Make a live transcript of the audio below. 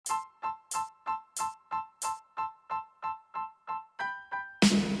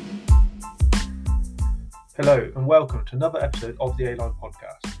Hello and welcome to another episode of the A-Line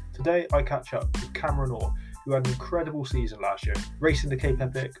podcast. Today I catch up with Cam Orr, who had an incredible season last year, racing the Cape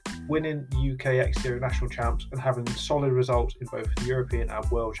Epic, winning the UK XCO National Champs and having solid results in both the European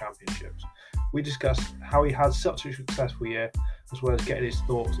and World Championships. We discuss how he had such a successful year, as well as getting his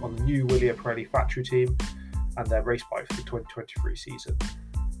thoughts on the new Wilier-Pirelli factory team and their race bike for the 2023 season.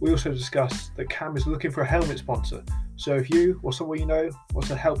 We also discuss that Cam is looking for a helmet sponsor, so if you or someone you know wants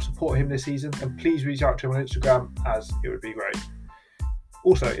to help support him this season, then please reach out to him on Instagram, as it would be great.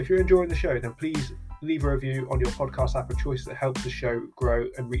 Also, if you're enjoying the show, then please leave a review on your podcast app of choice that helps the show grow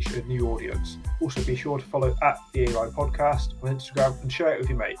and reach a new audience. Also, be sure to follow at the A-Line podcast on Instagram and share it with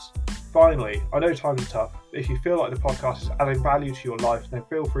your mates. Finally, I know times are tough, but if you feel like the podcast is adding value to your life, then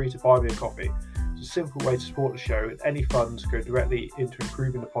feel free to buy me a coffee. It's a simple way to support the show, and any funds go directly into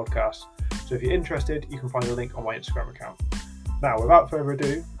improving the podcast. So if you're interested, you can find a link on my Instagram account. Now, without further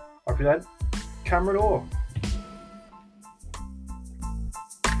ado, I present Cam Orr.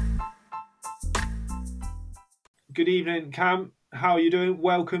 Good evening, Cam. How are you doing?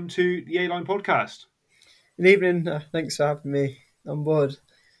 Welcome to the A-Line podcast. Good evening. Thanks for having me on board.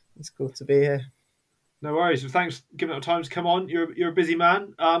 It's cool to be here. No worries. Well, thanks for giving up time to come on. You're a busy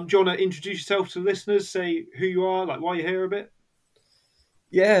man. Do you want to introduce yourself to the listeners? Say who you are, like why you're here a bit?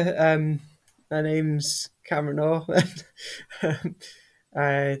 Yeah, my name's Cam Orr.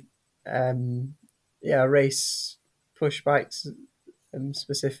 I race push bikes,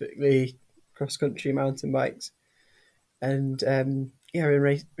 specifically cross-country mountain bikes. And I've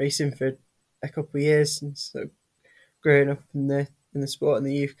been racing for a couple of years since growing up in the sport and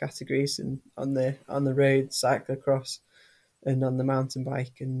the youth categories, and on the road, cyclocross, and on the mountain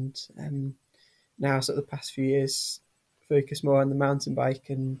bike. And now, sort of the past few years, focus more on the mountain bike.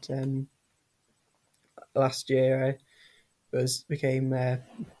 And last year, I became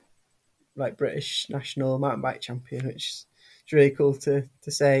like British national mountain bike champion, which is really cool to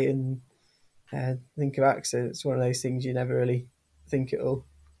say and think about, because it's one of those things you never really think will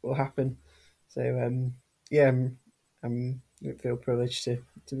happen. So I feel privileged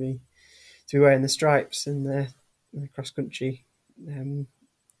to be wearing the stripes in the cross country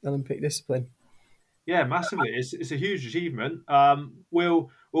Olympic discipline. Yeah, massively. It's a huge achievement. We'll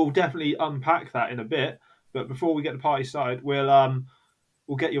definitely unpack that in a bit, but before we get the party started,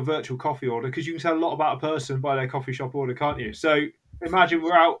 we'll get your virtual coffee order, because you can tell a lot about a person by their coffee shop order, can't you? So imagine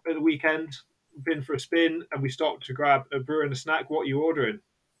we're out at the weekend, been for a spin, and we stopped to grab a brew and a snack. What are you ordering?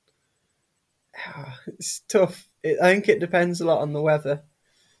 It's tough. I think it depends a lot on the weather.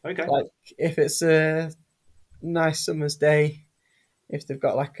 Okay. Like if it's a nice summer's day, if they've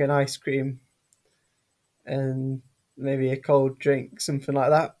got like an ice cream and maybe a cold drink, something like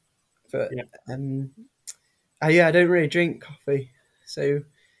that. But I don't really drink coffee, so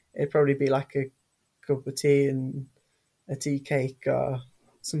it'd probably be like a cup of tea and a tea cake or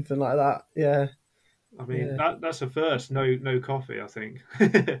something like that. Yeah. I mean, that's a first. No coffee, I think.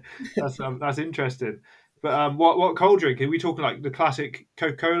 That's interesting. But what cold drink? Are we talking like the classic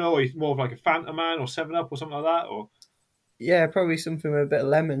Coca-Cola, or more of like a Fanta Man or 7-Up or something like that? Or yeah, probably something with a bit of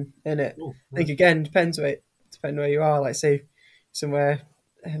lemon in it. Ooh, I think again depends where you are. Like say somewhere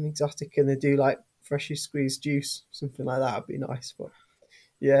exotic and they do like freshly squeezed juice, something like that would be nice. But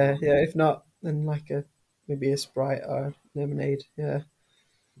yeah. If not, then like maybe a Sprite or lemonade. Yeah.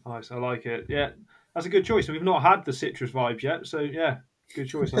 Nice, I like it. Yeah, that's a good choice. We've not had the citrus vibes yet, so yeah, good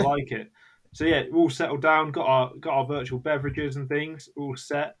choice. I like it. So yeah, we're all settled down. Got our virtual beverages and things all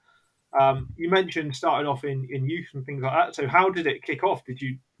set. You mentioned starting off in youth and things like that. So how did it kick off?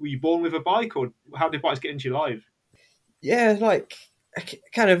 Were you born with a bike, or how did bikes get into your life? Yeah, like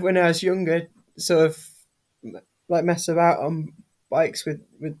kind of when I was younger, sort of like mess about on bikes with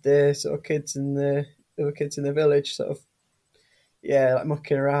the sort of kids and the other kids in the village, sort of like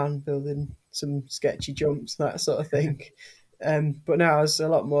mucking around, building some sketchy jumps, that sort of thing. But now I was a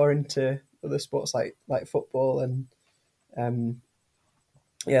lot more into other sports like football, and that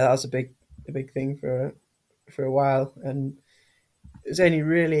was a big thing for a while. And it was only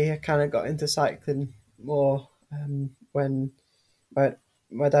really I kind of got into cycling more when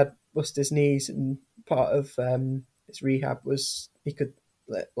my dad busted his knees, and part of his rehab was he could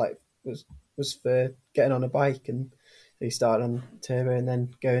was for getting on a bike, and so he started on turbo and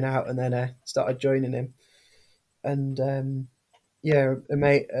then going out, and then I started joining him. And a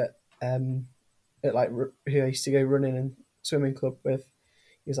mate at like who I used to go running and swimming club with,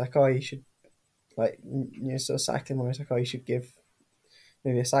 he was like, "Oh, you should sort of cycling." I was like, "Oh, you should give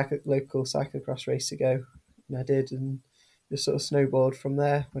maybe a local cyclocross race a go," and I did, and just sort of snowballed from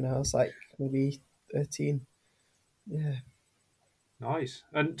there when I was like maybe 13. Yeah. Nice.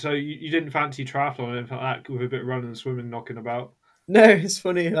 And so you didn't fancy triathlon or anything like that with a bit of running and swimming knocking about? No, it's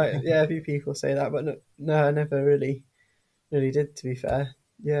funny. Like, yeah, a few people say that, but no, no, I never really did. To be fair,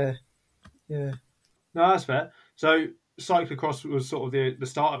 yeah, yeah. No, that's fair. So cyclocross was sort of the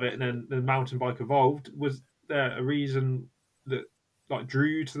start of it, and then the mountain bike evolved. Was there a reason that like drew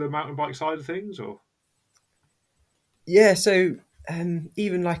you to the mountain bike side of things, or? Yeah, so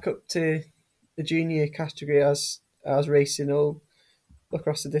even like up to the junior category, I was racing all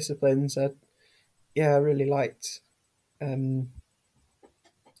across the disciplines. I really liked um,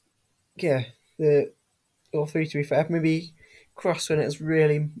 yeah the all three, to be fair. Maybe cross when it was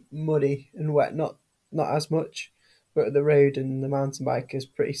really muddy and wet, not as much, but the road and the mountain bike is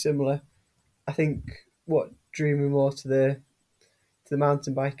pretty similar. I think what drew me more to the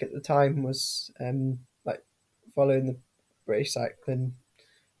mountain bike at the time was like following the British cycling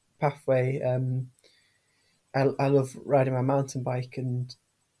pathway. I love riding my mountain bike, and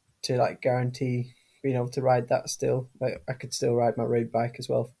to like guarantee being able to ride that still, like I could still ride my road bike as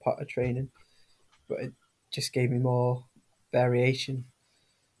well for part of training, but it just gave me more variation.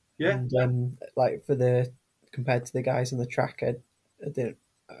 Yeah, And like for the compared to the guys on the track, I didn't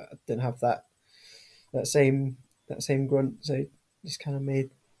have that same that same grunt, so it just kind of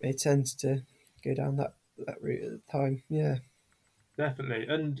made sense to go down that route at the time. Yeah, definitely.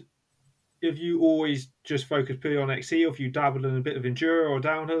 And have you always just focused purely on XC, or have you dabbled in a bit of enduro or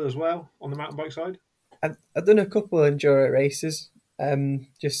downhill as well on the mountain bike side? I've done a couple of enduro races,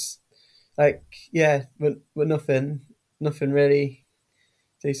 just like yeah, but nothing really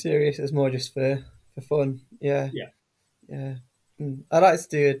too serious. It's more just for fun. Yeah, Yeah, yeah. I'd like to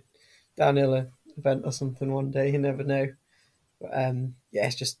do a downhill event or something one day. You never know. But yeah,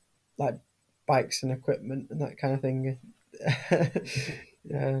 it's just like bikes and equipment and that kind of thing.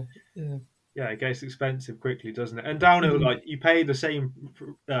 Yeah, yeah. yeah, it gets expensive quickly, doesn't it? And downhill, like you pay the same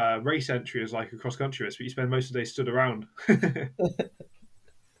race entry as like a cross country race, but you spend most of the day stood around.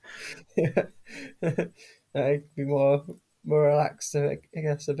 Yeah. I'd be more relaxed, I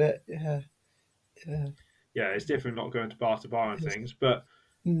guess, a bit. Yeah, yeah. Yeah, it's different not going to bar and things, but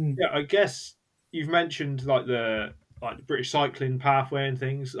Mm. yeah, I guess you've mentioned like the British cycling pathway and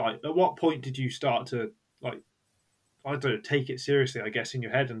things. Like, at what point did you start to like I don't know, take it seriously? I guess in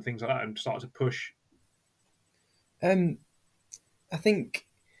your head and things like that, and start to push. Um, I think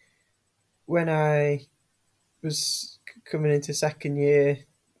when I was coming into second year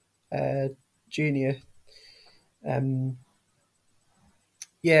uh, junior, um,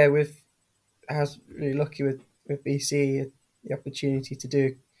 yeah, I was really lucky with BC the opportunity to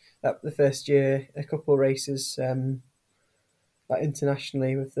do that the first year a couple of races like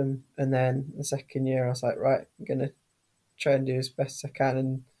internationally with them, and then the second year I was like, right, I'm gonna try and do as best as I can,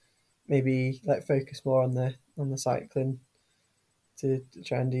 and maybe like focus more on the cycling to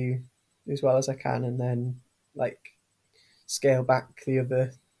try and do as well as I can, and then like scale back the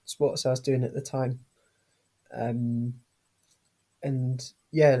other sports I was doing at the time. Um, and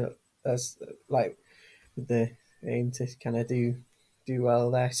yeah, that's like with the aim to kind of do well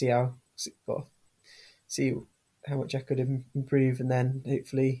there, see how much I could improve, and then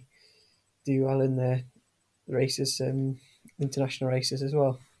hopefully do well in the races, international races as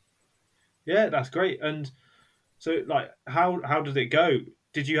well. Yeah, that's great. And so, like, how did it go?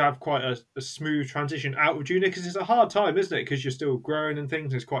 Did you have quite a smooth transition out of junior? Because it's a hard time, isn't it? Because you're still growing and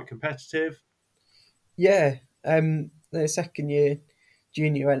things. It's quite competitive. Yeah, the second year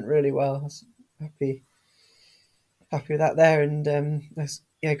junior went really well. I was happy happy with that there, and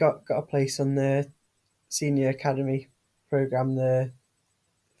yeah, got a place on the senior academy program there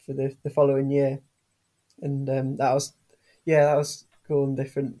for the following year, and that was cool and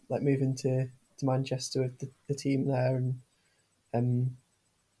different. Like moving to Manchester with the team there, and um,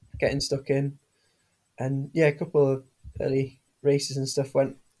 getting stuck in, and yeah, a couple of early races and stuff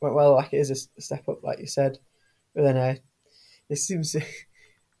went well. Like it is a step up, like you said, but then it seems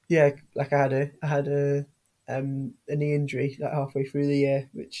yeah, like I had a knee injury like halfway through the year,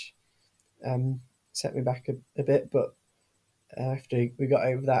 which um, set me back a bit. But after we got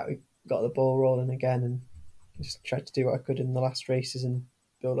over that, we got the ball rolling again, and just tried to do what I could in the last races and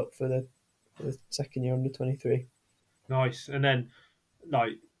build up for the second year under 23. Nice. And then,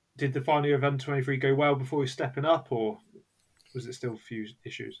 like, did the final year of under 23 go well before you stepping up, or was it still a few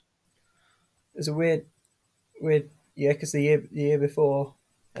issues? It was a weird year because the year before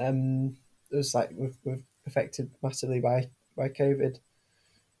it was like we've affected massively by COVID.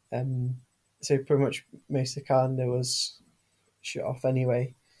 Um, so pretty much most of the calendar was shut off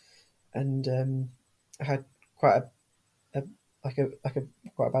anyway, and I had quite a like a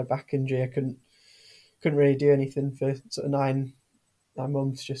quite a bad back injury. I couldn't really do anything for sort of my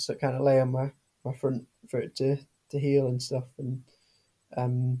mum's just kind of lay on my front for it to heal and stuff. And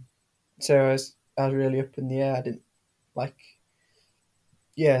so I was really up in the air. I didn't like,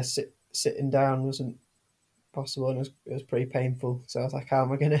 yeah, sitting down wasn't possible, and it was pretty painful. So I was like, how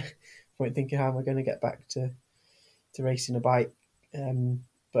am I gonna? Point thinking, how am I gonna get back to racing a bike?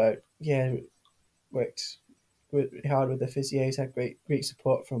 But yeah, worked really hard with the physios. Had great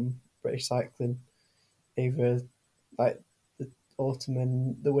support from British Cycling over like the autumn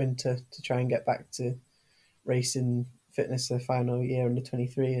and the winter to try and get back to racing fitness the final year under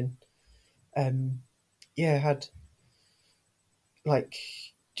 23. And yeah, had like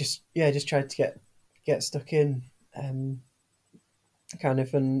just tried to get stuck in, kind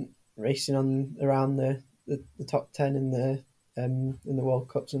of, and racing on around the top 10 in the World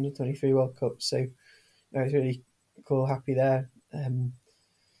Cups, under 23 World Cups. So I was really cool, happy there, and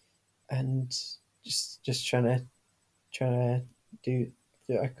just trying to do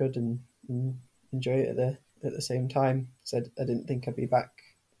what I could, and enjoy it at the same time. So I didn't think I'd be back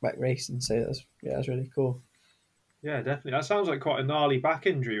racing. So that was really cool. Yeah, definitely. That sounds like quite a gnarly back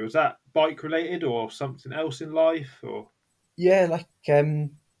injury. Was that bike related or something else in life? Or Yeah, like I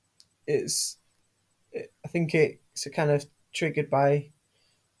think it's kind of triggered by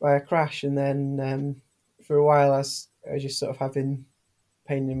a crash, and then for a while I was just sort of having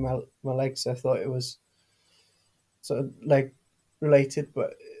pain in my legs. So I thought it was sort of leg related,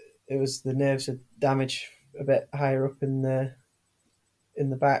 but it was the nerves had damaged a bit higher up in the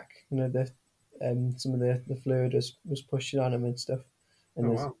back. You know, the some of the fluid was pushing on them and stuff, and oh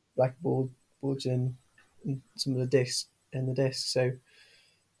there's wow, like bulge in some of the disc in the disc. So,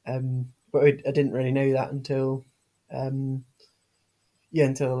 but I didn't really know that until until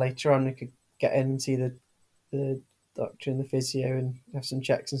later on. I could get in and see the doctor and the physio and have some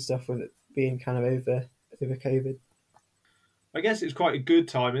checks and stuff, with it being kind of over COVID. I guess it's quite a good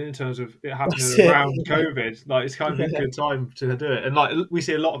timing in terms of it That's happening it. around COVID. Like it's kind of a Yeah. good time to do it. And like we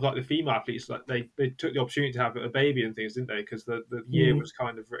see a lot of like the female athletes, like they took the opportunity to have a baby and things, didn't they? Because the year Mm. was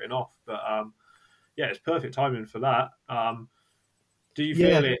kind of written off. But yeah, it's perfect timing for that. Do you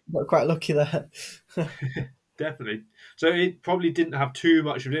Yeah, feel it? got quite lucky there. Definitely. So it probably didn't have too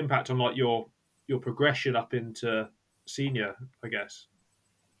much of an impact on like your progression up into senior, I guess.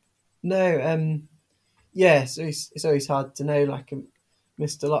 No, yeah, so it's always hard to know. Like, I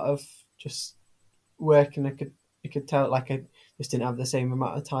missed a lot of just work, and I could tell, like, I just didn't have the same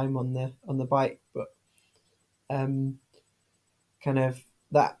amount of time on the bike. But um, kind of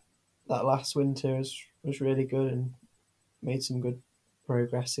that last winter was really good, and made some good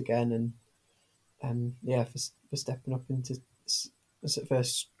progress again. And yeah, for stepping up into the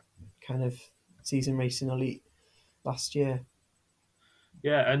first kind of season racing elite last year.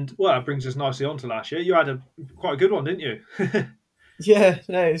 Yeah, and well, that brings us nicely on to last year. You had a quite a good one, didn't you? Yeah,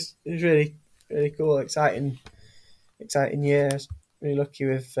 no, it was really cool, exciting year. I was really lucky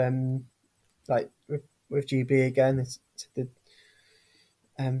with with GB again. It's the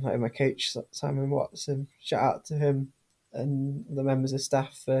like my coach Simon Watson. Shout out to him and the members of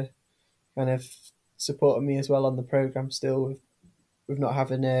staff for kind of supporting me as well on the program. Still, with not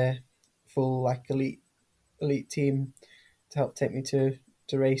having a full like elite team to help take me to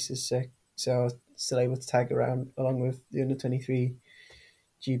races. So I was still able to tag around along with the under 23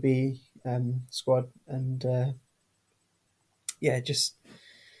 GB squad, and yeah, just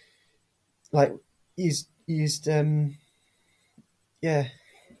like used yeah,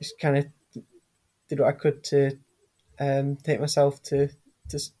 just kind of did what I could to take myself to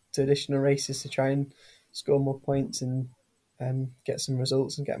to additional races to try and score more points, and get some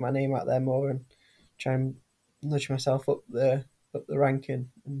results and get my name out there more, and try and nudge myself up the ranking.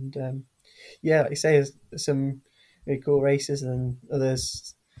 And yeah, like you say, there's some really cool races, and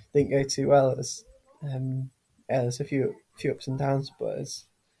others didn't go too well. Yeah, there's a few ups and downs, but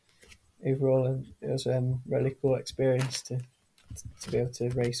overall it was a really cool experience to be able to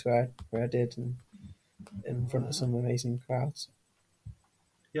race where I did, and in front of some amazing crowds.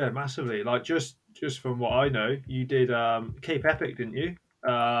 Yeah, massively. Like just from what I know, you did Cape Epic, didn't you?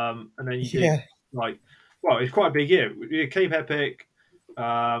 And then you did Yeah. like well, it's quite a big year. You did Cape Epic,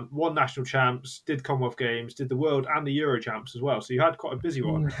 won national champs, did Commonwealth Games, did the World and the Euro champs as well. So you had quite a busy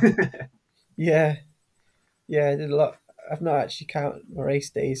one. Mm. Yeah, yeah, I did a lot. I've not actually counted my race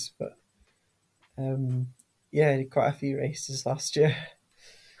days, but um, yeah, I did quite a few races last year.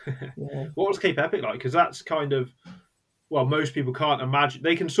 Yeah. What was Cape Epic like? Because that's kind of well, most people can't imagine.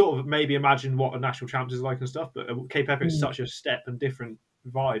 They can sort of maybe imagine what a national champs is like and stuff, but Cape Epic is Mm. such a step and different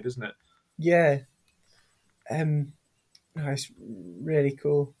vibe, isn't it? Yeah, um, no, it's really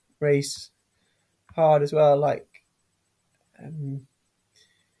cool race, hard as well. Like, um,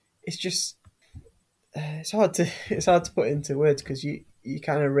 it's just it's hard to put into words because you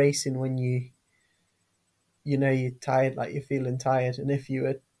kind of racing when you know you're tired, like you're feeling tired, and if you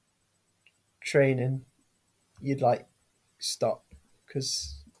were training, you'd like stop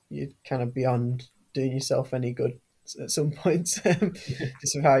because you're kind of beyond doing yourself any good at some point.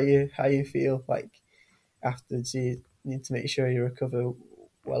 Just of how you feel like afterwards, you need to make sure you recover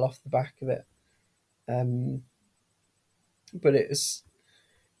well off the back of it. Um, but it was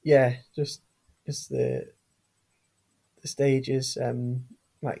yeah, just the stages,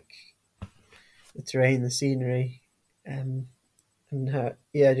 like the terrain, the scenery, um, and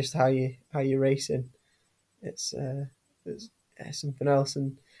yeah, just how you're racing. It's something else,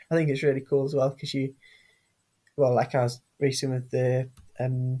 and I think it's really cool as well because like I was racing with the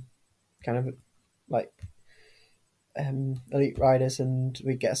kind of like elite riders, and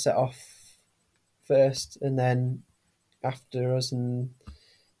we get set off first, and then after us and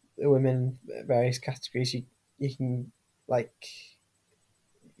the women various categories, you can like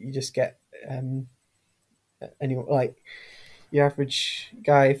you just get anyone like your average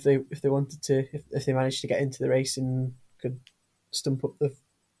guy if they wanted to if they managed to get into the race and could stump up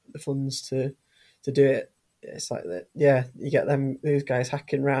the funds to do it. It's like that. Yeah, you get those guys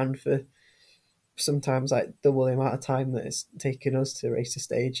hacking around for sometimes like double the amount of time that it's taking us to race the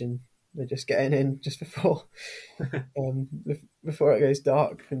stage, and they're just getting in just um, before it goes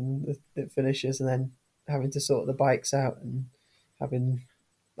dark and it finishes, and then having to sort the bikes out and having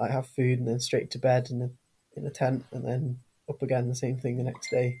like have food and then straight to bed in a tent and then up again the same thing the next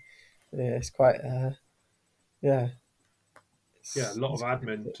day. Yeah, it's quite yeah. Yeah, a lot of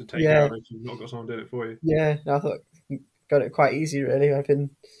admin to take Yeah, out if you've not got someone doing it for you. yeah. I thought got it quite easy really. I've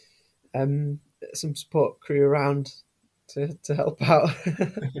been um, some support crew around to help out.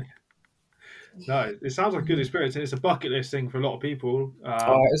 No, it sounds like a good experience. It's a bucket list thing for a lot of people.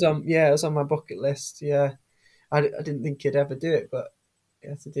 Oh, it was on my bucket list. Yeah, I didn't think I'd ever do it, but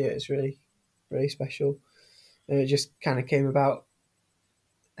yeah, to do it is really special. And it just kind of came about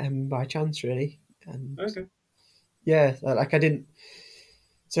by chance, really. And Okay. yeah, like I didn't.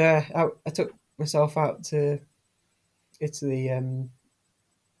 So I took myself out to Italy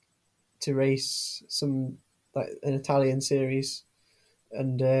to race some like an Italian series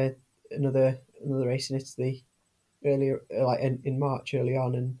and another race in Italy earlier, like in March early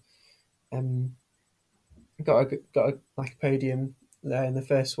on, and um, got a like a podium there in the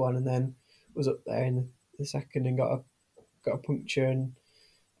first one, and then was up there in the second and got a puncture,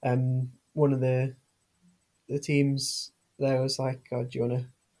 and one of the teams there was like, "Oh, do you want to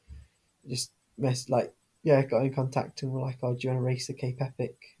just mess like yeah?" Got in contact and were like, "Oh, do you want to race the Cape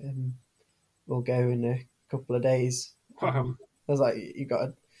Epic? We'll go in a couple of days." Wow. I was like, "You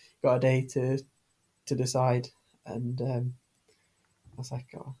got a day to decide," and I was like,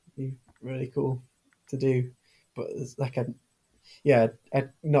 "Oh, be really cool to do," but it's like yeah, I'd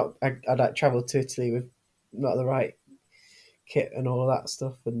like travelled to Italy with not the right kit and all of that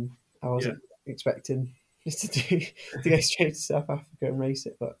stuff, and I Yeah. wasn't expecting just to go straight to South Africa and race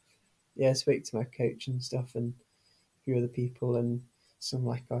it. But yeah, speak to my coach and stuff, and a few other people, and some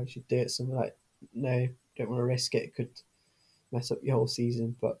like, oh, I should do it. Some were like, no, don't want to risk it. It could mess up your whole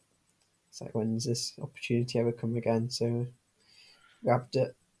season. But it's like, when's this opportunity ever come again? So grabbed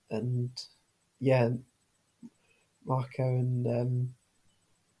it, and yeah, Marco and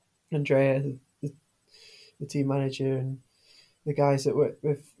Andrea, the team manager, and the guys that worked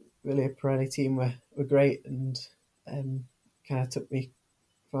with Wilier-Pirelli team were great, and kind of took me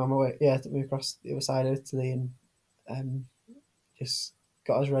from my way. Yeah, took me across the other side of Italy, and um, just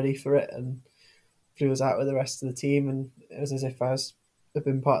got us ready for it, and flew us out with the rest of the team. And it was as if I'd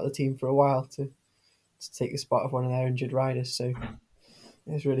been part of the team for a while to take the spot of one of their injured riders. So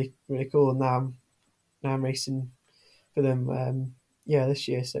it was really cool. And now I'm racing for them. Yeah, this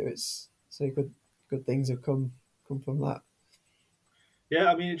year. So it's so good things have come from that. Yeah,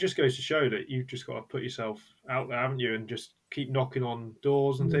 I mean, it just goes to show that you've just got to put yourself out there, haven't you, and just keep knocking on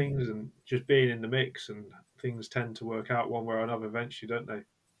doors and things, and just being in the mix, and things tend to work out one way or another eventually, don't they?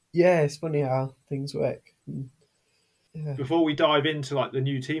 Yeah, it's funny how things work. Yeah. Before we dive into like the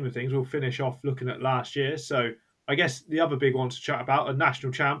new team of things, we'll finish off looking at last year. So I guess the other big ones to chat about are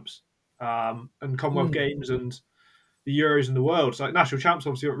national champs, and Commonwealth Mm. Games and the Euros and the Worlds. Like national champs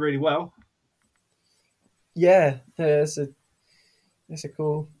obviously went really well. Yeah, it's a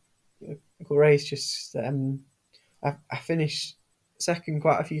cool race. Just I finished second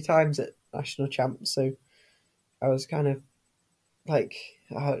quite a few times at national champs, so I was kind of like,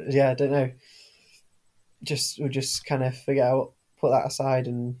 yeah, I don't know. We'll just kind of figure out, put that aside,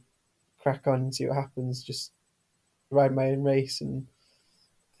 and crack on and see what happens. Just ride my own race, and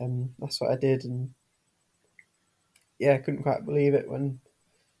that's what I did, and yeah, I couldn't quite believe it when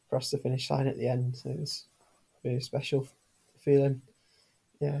crossed the finish line at the end. So it was really special feeling.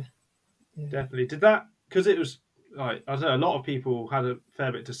 Yeah, yeah, Definitely. Did that, because it was like, I don't know, a lot of people had a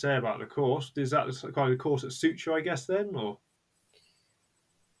fair bit to say about the course. Is that the kind of course that suits you, I guess, then? Or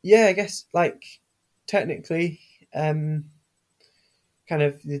yeah. I guess like technically, kind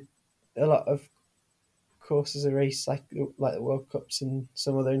of a lot of courses are race like the World Cups and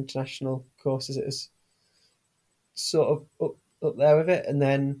some other international courses. It was sort of up there with it, and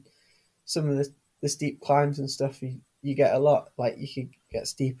then some of the steep climbs and stuff you get a lot. Like you could get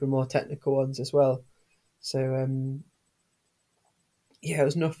steeper, more technical ones as well. So yeah, it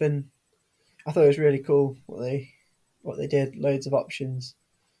was nothing. I thought it was really cool what they did. Loads of options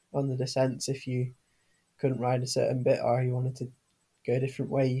on the descents. If you couldn't ride a certain bit or you wanted to go a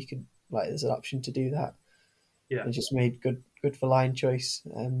different way, you could like there's an option to do that. yeah, It just made good for line choice.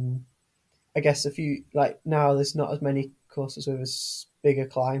 I guess a few like now there's not as many courses with as big a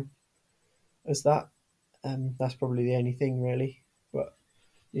climb as that. That's probably the only thing really, but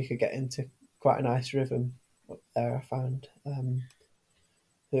you could get into quite a nice rhythm up there. I found.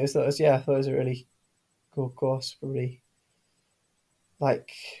 I thought it was a really cool course. Probably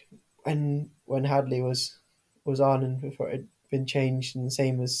like when Hadley was on and before it had been changed, and the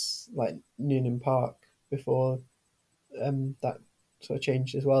same as like Newnham Park before that sort of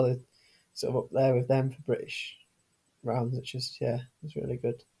changed as well. They're sort of up there with them for British rounds, which is yeah, it's really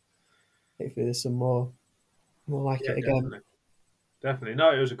good. Hopefully, there's some more like yeah, it again. definitely. Definitely.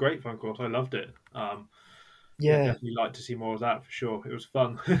 No, it was a great fun course. I loved it. Yeah, Yeah, definitely like to see more of that for sure. It was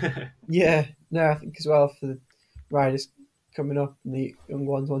fun. yeah. No, I think as well for the riders coming up and the young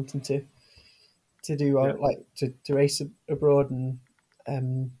ones wanting to do Yeah, like to race abroad and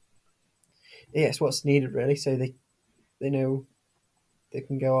um, yeah, it's what's needed really. So they know they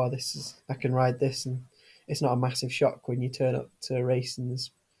can go, oh, this is I can ride this, and it's not a massive shock when you turn up to a race and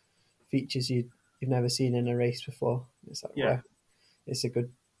there's features you've never seen in a race before. It's like yeah, wow, it's a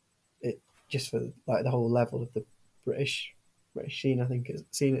good it just for like the whole level of the British scene. I think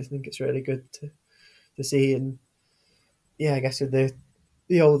it's really good to see, and yeah, I guess with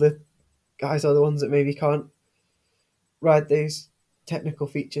the older guys are the ones that maybe can't ride those technical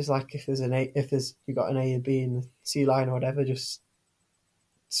features. Like if there's you got an A and B in the C line or whatever, just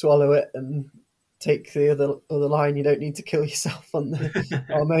swallow it and take the other line. You don't need to kill yourself on the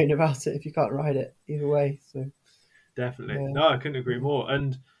or moan about it if you can't ride it either way. So definitely. yeah, No, I couldn't agree more.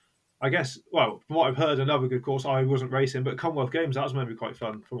 And I guess, well, from what I've heard, another good course. I wasn't racing, but Commonwealth Games, that was meant to be quite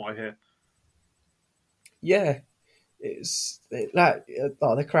fun, from what I hear. yeah, like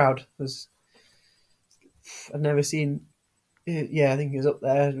oh, the crowd was I've never seen. Yeah, I think it was up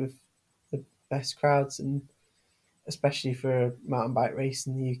there with the best crowds, and especially for a mountain bike race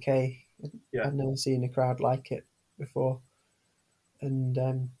in the UK, Yeah, I've never seen a crowd like it before.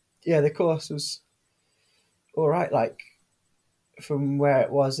 And yeah, the course was all right. Like from where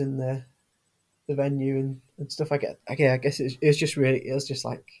it was in the venue and stuff. I guess it was just really it was just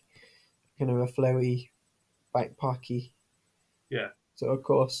like kind of a flowy bike parky yeah. sort of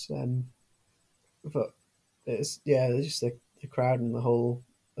course. But it's yeah, just the crowd and the whole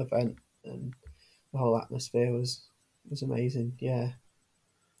event and the whole atmosphere was amazing. Yeah,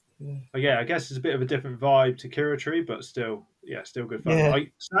 yeah, But yeah, I guess it's a bit of a different vibe to Kiritri, but still, yeah, still good fun. yeah.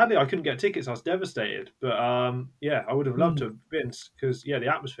 Sadly I couldn't get tickets. I was devastated, but yeah, I would have loved to Mm. have been because yeah,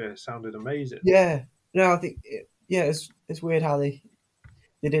 the atmosphere sounded amazing. Yeah. No, I think yeah, it's weird how they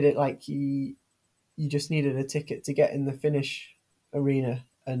did it. Like you just needed a ticket to get in the finish arena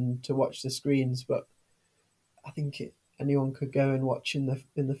and to watch the screens, but I think anyone could go and watch in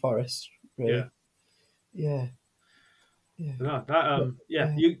the forest. Yeah, Really, yeah, yeah, no, that but,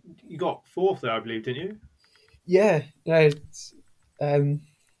 yeah, you got fourth there, I believe, didn't you? yeah. No, um,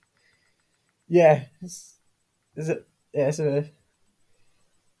 yeah. Is it? Yeah,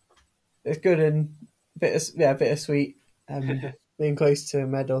 it's good and bittersweet. Being close to a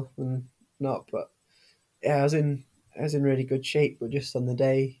medal and not, but yeah, I was in really good shape, but just on the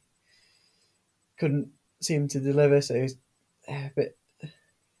day couldn't seem to deliver. So it was a bit.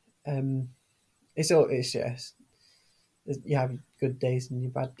 Um, it's yes. You have good days and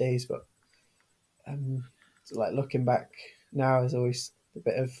your bad days, but so like looking back now is always a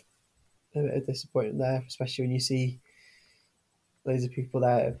bit of disappointment there, especially when you see loads of people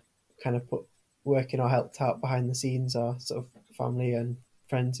that have kind of put working or helped out behind the scenes, or sort of family and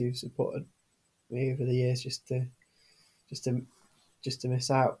friends who've supported me over the years just to just to miss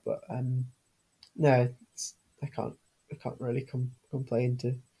out. But no, I can't really complain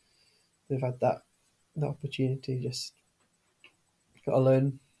to have had that opportunity. Just got to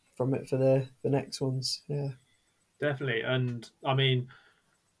learn from it for the next ones. Yeah. Definitely. And I mean,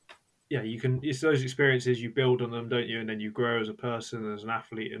 yeah, you can. It's those experiences, you build on them, don't you? And then you grow as a person, as an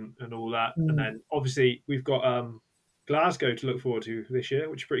athlete, and all that. And Mm. then obviously we've got Glasgow to look forward to this year,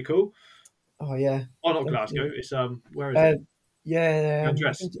 which is pretty cool. Oh yeah, Oh, not Glasgow. definitely. It's where is Uh, it? yeah, I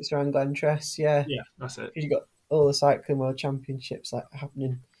Andres. think it's around Glentress. Yeah, Yeah, that's it. because you got all the cycling world championships like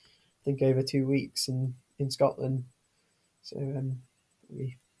happening. I think over 2 weeks in Scotland. So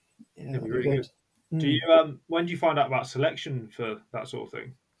we, yeah, It'd be that'd be really good. good. Do you Mm. when do you find out about selection for that sort of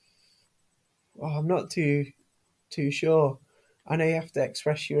thing? Well, I'm not too sure. I know you have to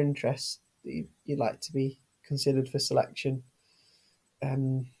express your interest that you'd like to be considered for selection.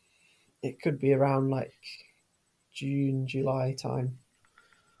 Um, it could be around like June, July time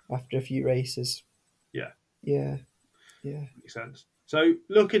after a few races. Yeah, Yeah, yeah, makes sense. So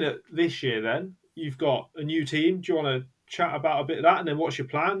looking at this year, then you've got a new team. Do you want to chat about a bit of that, and then what's your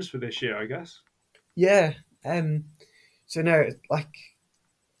plans for this year? I guess. yeah. So no, like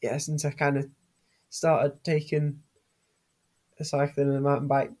yeah, since I kind of started taking the cycling and the mountain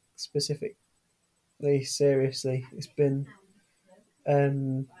bike specifically seriously,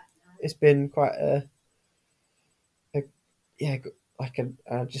 um, it's been quite a yeah, like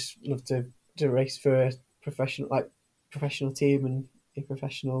I just love to race for a professional team and a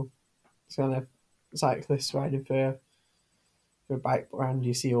professional kind of cyclist riding for a bike brand.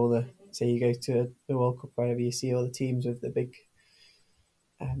 You see all the say you go to the World Cup or wherever, you see all the teams with the big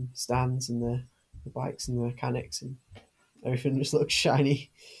stands and the bikes and the mechanics and everything just looks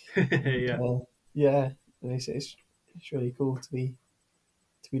shiny. And, Yeah, yeah, and it's really cool to be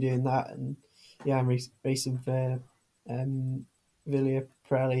doing that. And yeah, I'm racing for um,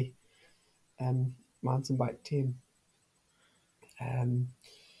 Wilier-Pirelli mountain bike team. Um,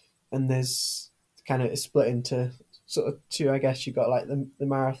 and there's kind of it's split into sort of two, I guess. You've got like the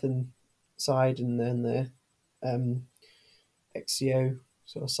marathon side and then the XCO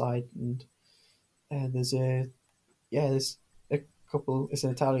sort of side. And there's a couple. It's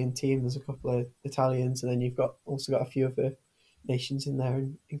an Italian team. There's a couple of Italians, and then you've also got a few other nations in there,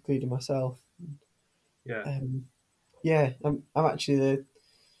 including myself. yeah. Um, yeah, I'm actually the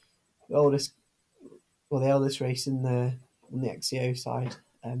oldest, well, the eldest race in the on the XCO side.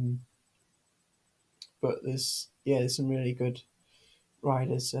 But there's some really good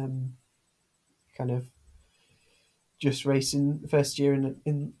riders. Kind of just racing first year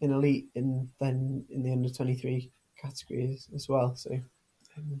in elite, and then in the under 23 categories as well. So yeah,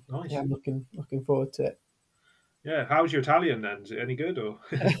 Nice. I'm looking forward to it. Yeah. How's your Italian then? Is it any good or?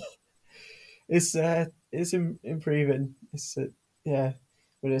 It's improving. Yeah,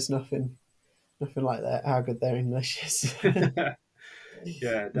 but it's nothing like that. How good their English is. Yeah,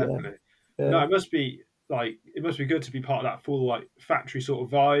 Yeah, definitely. yeah, No, it must be good to be part of that full like factory sort of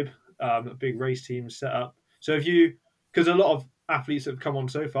vibe, a big race team set up. So have you, because a lot of athletes that have come on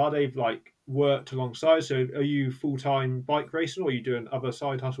so far, they've like worked alongside. So are you full time bike racing, or are you doing other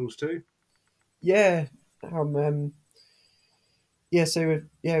side hustles too? yeah. Yeah. So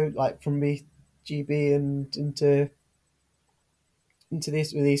yeah, like from me GB and into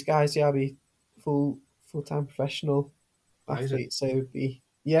this with these guys. Yeah, I'll be full time professional Amazing. athlete. So it'd be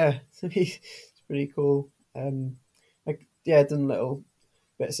yeah, it's pretty cool. Like yeah, done little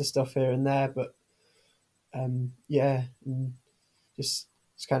bits of stuff here and there, but yeah, and just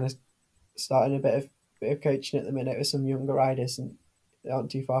kind of starting a bit of coaching at the minute with some younger riders, and they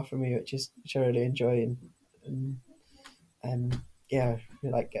aren't too far from me, which I really enjoy, and yeah,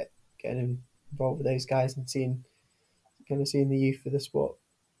 really like getting involved with those guys and seeing the youth of the sport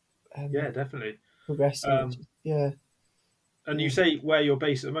Yeah, um, definitely. progressing, which Um, is yeah, and you yeah. say where you're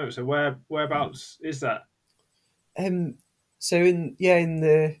based at the moment. So whereabouts is that? Um, so in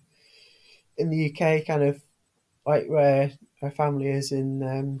the UK, kind of like where our family is in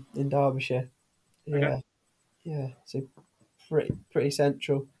Derbyshire. Okay. Yeah, yeah. So pretty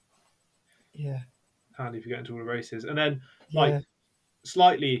central. Yeah, Handy for getting to all the races. And then like yeah.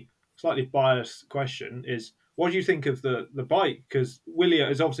 slightly slightly biased question is what do you think of the bike? Because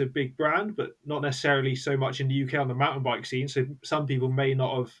Wilier is obviously a big brand, but not necessarily so much in the UK on the mountain bike scene. So some people may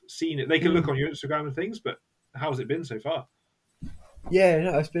not have seen it. They can look Mm. on your Instagram and things, but how's it been so far? Yeah,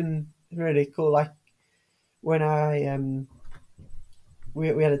 no, it's been really cool. Like when we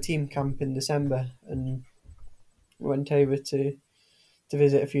had a team camp in December and went over to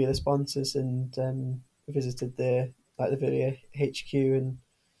visit a few of the sponsors and visited the video HQ and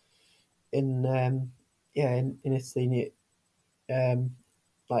in Italy,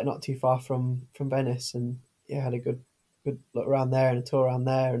 like not too far from Venice, and yeah, had a good look around there and a tour around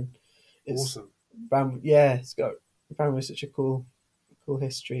there, and it's Awesome. Bram. Yeah, it's got Bram was such a cool cool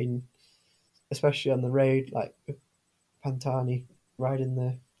history, and especially on the road, like with Pantani riding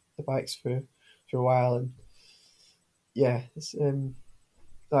the bikes for a while, and yeah, it's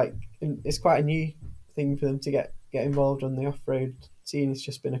quite a new thing for them to get involved on the off road scene. It's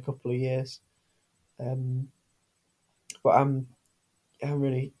just been a couple of years, um, but I'm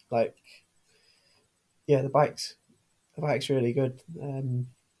really like, yeah, the bike's really good.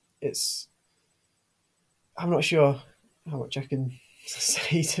 It's I'm not sure how much I can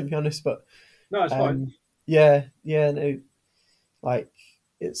say, to be honest, but No, it's fine. yeah, no, like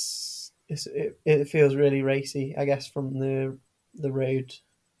it feels really racy, I guess, from the road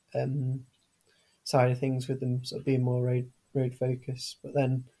um, side of things, with them sort of being more road focused. But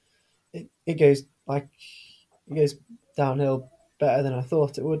then it goes it goes downhill better than I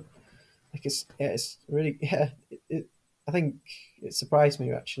thought it would. Like it's really I think it surprised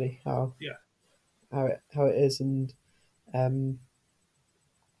me actually Yeah. how it is, and um,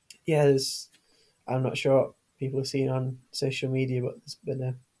 yeah, I'm not sure what people have seen on social media, but there's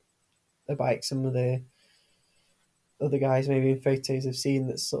been a bike some of the other guys maybe in photos have seen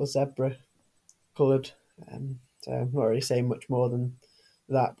that's sort of zebra coloured. So I'm not really saying much more than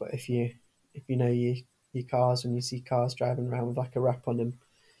that, but if you know your cars, when you see cars driving around with like a wrap on them,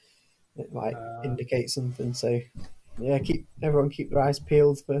 it might Uh, indicate something. So yeah, keep their eyes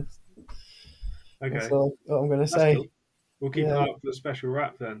peeled for. That's okay. all what I'm going to That's say. cool. We'll keep an Yeah. eye out for the special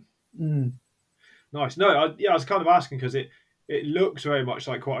wrap then. Mm. Nice. No, I was kind of asking because it looks very much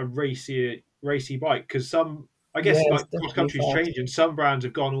like quite a racy bike. Because I Yeah, guess it's like cross definitely country's fast. changing. Some brands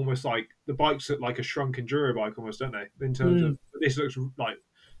have gone almost like the bikes look like a shrunk enduro bike almost, don't they? In terms of Mm. this looks like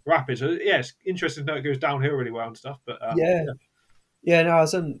rapid. So yeah, it's interesting to know it goes downhill really well and stuff. But Yeah, yeah, yeah. No, I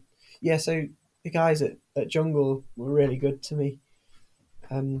was yeah. So the guys at Jungle were really good to me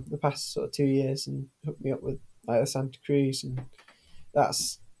the past sort of 2 years, and hooked me up with like the Santa Cruz, and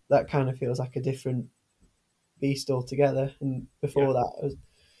that's that kind of feels like a different beast altogether. And yeah, before that, I was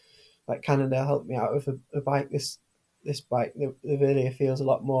like Cannondale helped me out with a bike. This bike, the Wilier feels a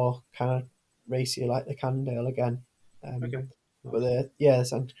lot more kind of racy, like the Cannondale again. Um, okay, but nice. the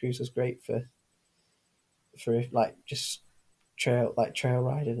Santa Cruz was great for like just trail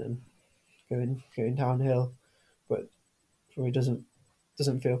riding and going downhill, but it doesn't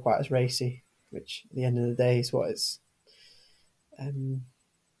feel quite as racy, which at the end of the day is what it's um,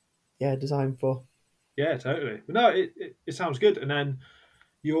 yeah, designed for. Yeah, totally. But no, it sounds good. And then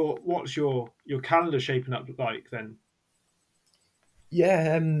what's your calendar shaping up like then?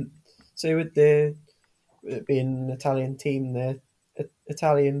 Yeah, so with it being an Italian team, the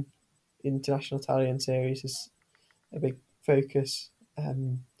Italian International Italian Series is a big focus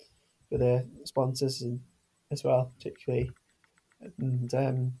for the sponsors and as well, particularly.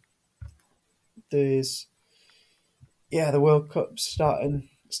 And there's the World Cup's start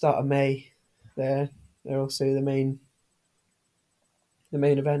of May. They're also the main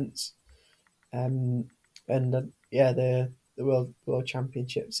events. And yeah, the World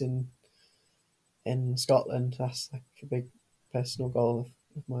Championships in Scotland. That's like a big personal goal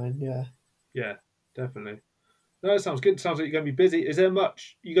of mine. Yeah. Yeah, definitely. No, that sounds good. Sounds like you're going to be busy. Is there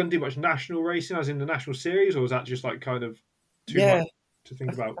much you going to do much national racing, as in the national series, or is that just like kind of too much Yeah, to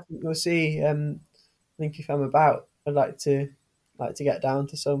think about? I think we'll see. I think if I'm about, I'd like to get down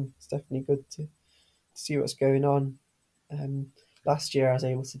to some. It's definitely good to see what's going on. Um, Last year I was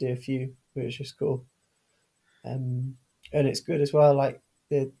able to do a few, which was just cool. And it's good as well. Like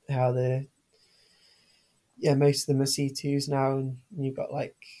how most of them are C2s now, and you've got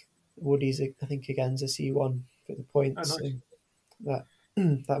like Woody's. I think again's a C1 for the Oh, points, so nice. that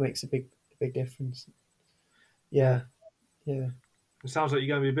that makes a big difference. Yeah, Yeah, yeah, it sounds like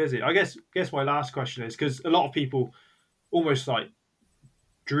you're going to be busy. I guess my last question is because a lot of people almost like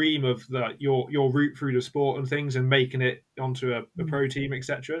dream of your route through the sport and things and making it onto a pro team,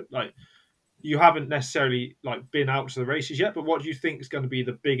 etc. Like you haven't necessarily like been out to the races yet, but what do you think is going to be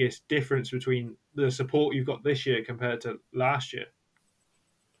the biggest difference between the support you've got this year compared to last year?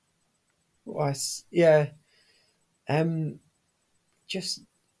 yeah. Um, just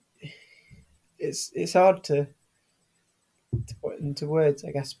it's hard to put into words,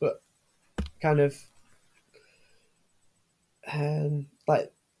 I guess, but kind of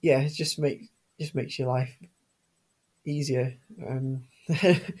like yeah, it just makes your life easier.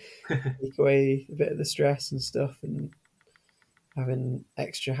 Take away a bit of the stress and stuff, and having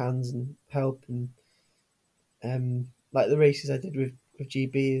extra hands and help, and like the races I did with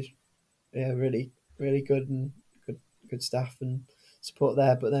GB is really really good, and good staff and support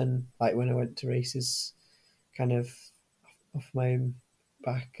there. But then like when I went to races, kind of off my own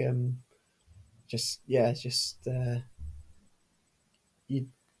back, just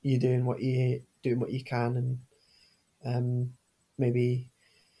you're doing what you can, and maybe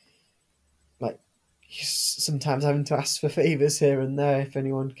like sometimes having to ask for favors here and there if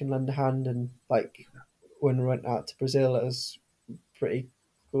anyone can lend a hand. And like when we went out to Brazil, it was pretty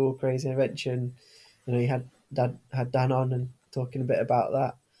cool, crazy adventure. And you had Dan on and talking a bit about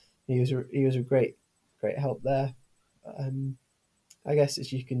that. He was a great help there. I guess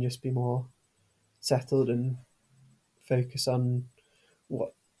it's you can just be more settled and focus on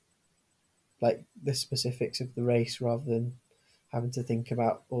what like the specifics of the race rather than having to think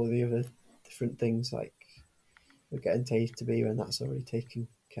about all the other different things like we're getting to be when that's already taken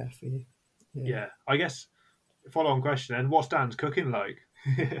care for you. Yeah, I guess follow on question then. What's Dan's cooking like?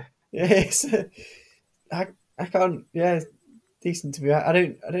 Yes, I can't. Yeah, it's decent to be. I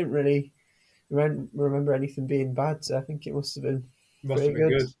don't really remember anything being bad, so I think it must have been Must pretty have been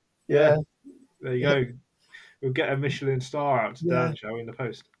good. good. Yeah, Yeah, there you go. We'll get a Michelin star out to yeah. Dan show in the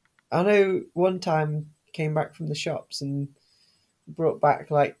post. I know one time came back from the shops and brought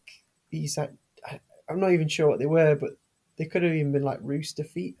back like these. I'm not even sure what they were, but they could have even been like rooster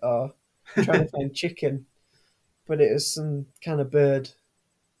feet or I'm trying to find chicken, but it was some kind of bird.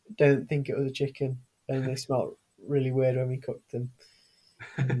 Don't think it was a chicken, and they smelled really weird when we cooked them.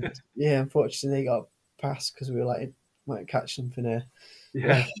 And yeah, unfortunately, they got passed because we were like, might catch something here.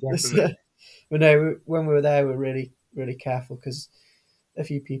 Yeah, So, definitely. but no, when we were there, we were really careful because a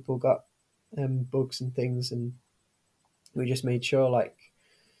few people got bugs and things, and we just made sure like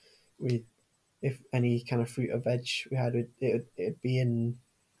we if any kind of fruit or veg we had, it'd be in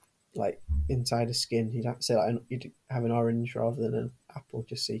like inside a skin. You'd have to say like you'd have an orange rather than an apple,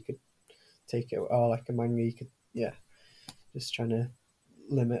 just so you could take it, or like a mango. You could just trying to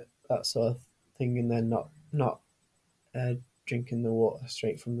limit that sort of thing, and then not uh, drinking the water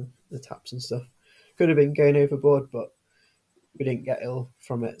straight from the taps and stuff. Could have been going overboard, but we didn't get ill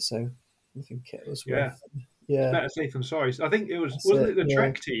from it, so I think it was Yeah, worth. it's Yeah, better safe than sorry. I think it was that's wasn't it. it the Yeah,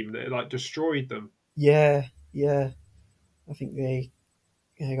 Trek team that like destroyed them? yeah. I think they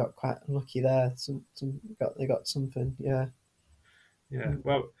got quite unlucky there. They got something. Yeah. Yeah,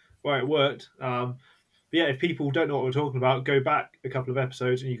 well, it worked. But yeah, if people don't know what we're talking about, go back a couple of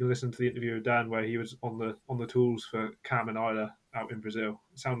episodes and you can listen to the interview with Dan where he was on the tools for Cam and Isla out in Brazil.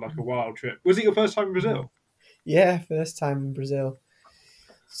 It sounded like a wild trip. Was it your first time in Brazil? Yeah, first time in Brazil.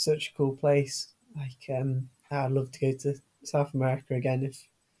 Such a cool place. Like, I'd love to go to South America again if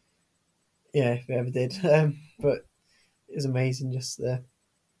we ever did. But it was amazing.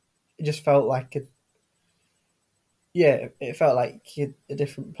 It just felt like it felt like a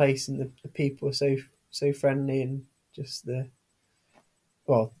different place, and the people were so friendly, and just the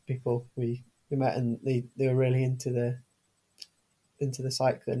people we met, and they were really into the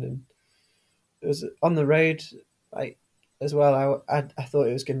cycling, and it was on the road like as well. I thought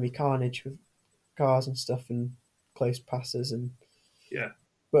it was going to be carnage with cars and stuff and close passes, and Yeah,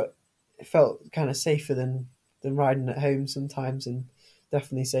 but it felt kind of safer than riding at home sometimes, and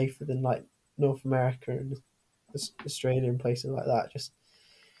definitely safer than like North America and Australia and places like that. Just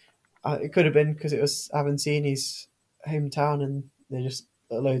it could have been because it was Avancini's hometown, and they just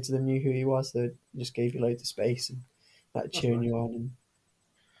loads of them knew who he was. They just gave you loads of space and like that's cheering nice. you on, and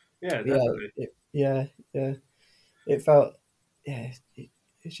Yeah, yeah, definitely. yeah. It felt it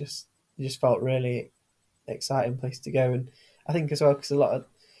just felt really exciting place to go, and I think as well because a lot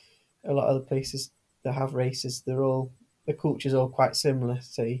of the places that have races, the culture's all quite similar.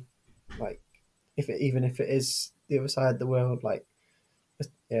 So, like, even if it is the other side of the world, like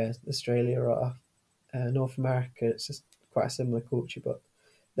Australia or North America, it's just quite a similar culture. But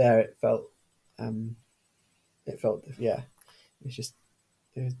there, um, it's just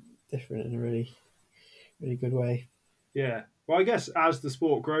it was different in a really good way. Yeah. Well, I guess as the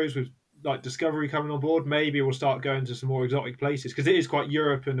sport grows with like Discovery coming on board, maybe we'll start going to some more exotic places because it is quite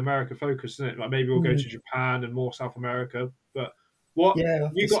Europe and America focused, isn't it? Like maybe we'll go to Japan and more South America. But what Yeah, I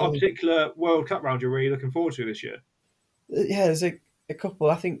have to you got a say, particular World Cup round you're really looking forward to this year? yeah, there's a couple.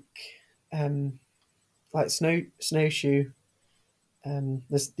 I think um, like snowshoe.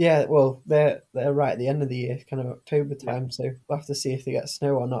 They're right at the end of the year, kind of October Yeah. time. So we'll have to see if they get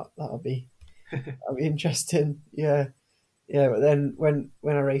snow or not. That'll be interesting. Yeah, yeah. But then when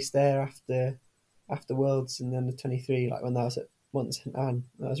I raced there after Worlds and then the 23, like when that was at Mont Saint Anne,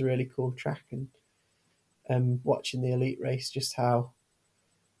 that was a really cool track. And watching the elite race, just how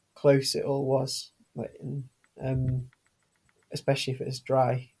close it all was, like, and, especially if it's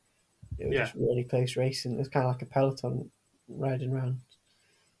dry, it was Yeah. just really close racing. It was kind of like a peloton riding around.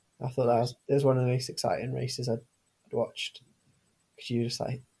 I thought Nice. it was one of the most exciting races I'd watched because you just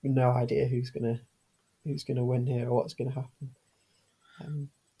like no idea who's gonna win here or what's gonna happen.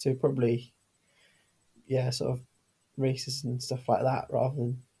 So probably, sort of races and stuff like that, rather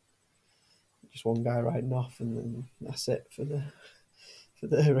than just one guy riding off and then that's it for the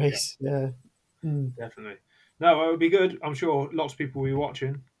Yeah, race. Yeah. Mm. definitely. No, it would be good. I'm sure lots of people will be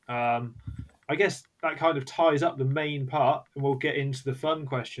watching. I guess that kind of ties up the main part, and we'll get into the fun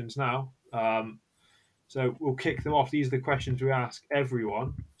questions now. So we'll kick them off. These are the questions we ask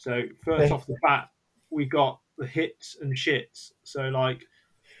everyone. So first Okay. off the bat, we got the hits and shits. So like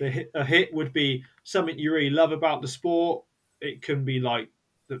a hit would be something you really love about the sport. It can be like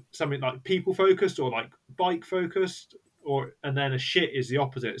something like people focused or like bike focused, or and then a shit is the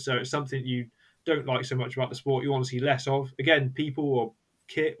opposite. So it's something you don't like so much about the sport. You want to see less of. Again, people or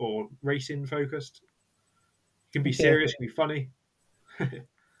kit or racing focused. It can be Okay. serious, it can be funny.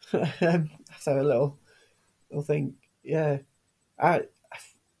 Let's have a little think. Yeah. I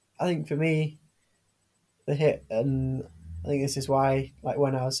I think for me, the hit, and I think this is why, like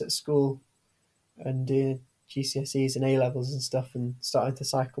when I was at school and doing GCSEs and A levels and stuff, and starting to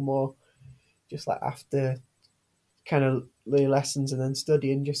cycle more, just like after kind of the lessons and then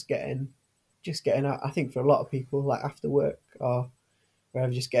studying, just getting out. I think for a lot of people, like after work or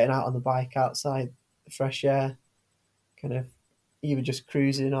wherever, just getting out on the bike outside, the fresh air, kind of either just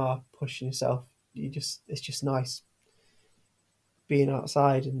cruising or pushing yourself. It's just nice being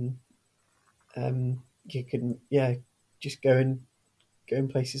outside, and you can just going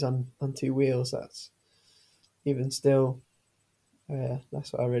places on two wheels. That's even still,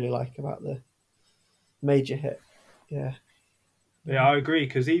 that's what I really like about the major hit. Yeah. Yeah, I agree.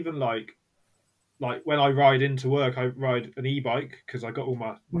 Because even like when I ride into work, I ride an e-bike because I got all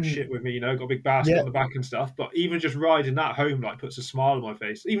my Mm. shit with me, got a big basket Yeah. on the back and stuff. But even just riding that home like puts a smile on my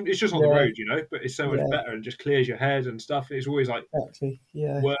face. Even it's just on the Yeah. road, but it's so much Yeah. better and just clears your head and stuff. It's always like Actually.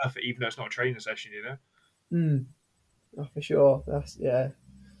 Yeah. worth it, even though it's not a training session. Mm. Oh, for sure. That's the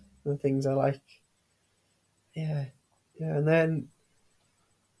things I like. Yeah. Yeah. And then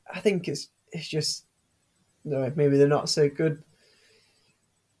I think it's just, maybe they're not so good.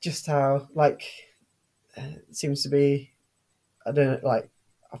 Just how, like, it seems to be. I don't know, like,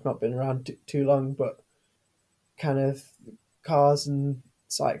 I've not been around too long, but kind of cars and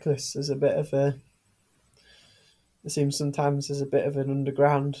cyclists is a bit of a. It seems sometimes there's a bit of an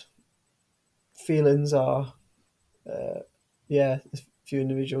underground feelings are. There's a few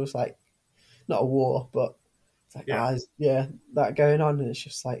individuals, like, not a war, but it's like, Yeah. that going on, and it's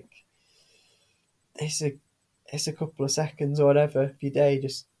just like it's a it's a couple of seconds or whatever of your day.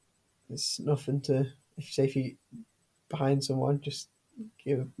 Just it's nothing to, if you behind someone, just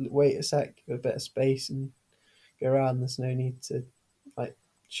wait a sec, give a bit of space, and go around. There's no need to, like,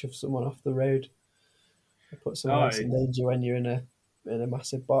 shove someone off the road or put someone else Oh, in danger when you're in a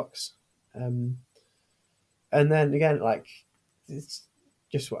massive box. Um, and then again, like, it's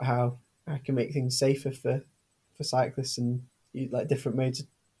just how I can make things safer for cyclists, and like different modes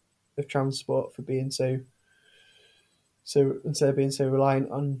of transport, for being so instead of being so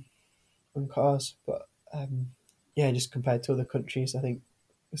reliant on cars. But just compared to other countries, I think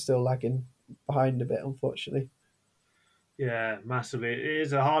we're still lagging behind a bit, unfortunately. yeah, massively. It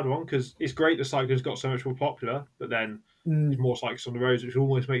is a hard one because it's great the cycling got so much more popular, but then there's Mm, more cyclists on the roads, which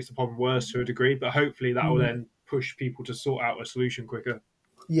almost makes the problem worse to a degree. But hopefully that will mm, then push people to sort out a solution quicker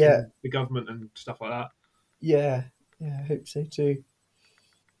yeah, in the government and stuff like that. yeah, yeah. I hope so too.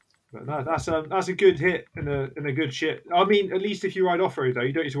 But no, that's a good hit and a good shit. I mean, at least if you ride off road though,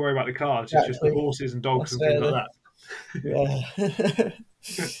 you don't need to worry about the cars. It's just the Exactly. horses and dogs That's and things fair. like Yeah,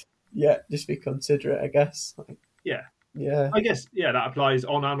 that. yeah. Just be considerate, I guess. Like, Yeah, yeah, I guess that applies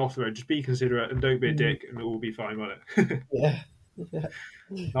on and off the road. Just be considerate and don't be a mm, dick, and it will be fine, won't it? yeah, yeah.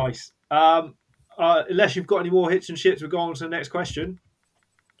 Nice. Unless you've got any more hits and shits, we'll go on to the next question.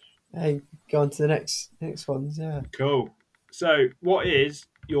 Hey, go on to the next ones. Yeah. Cool. So, what is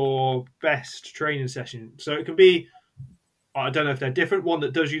your best training session? So it can be, I don't know if they're different, one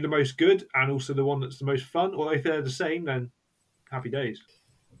that does you the most good and also the one that's the most fun, or if they're the same, then happy days.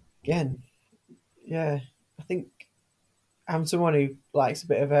 Again, yeah. I think I'm someone who likes a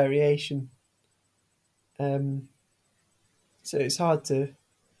bit of variation. Um, so it's hard to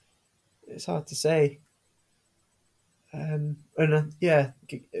say. And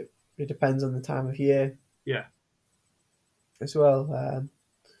it depends on the time of year Yeah. as well.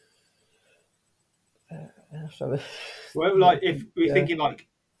 So, Well, yeah, like if we're yeah. thinking like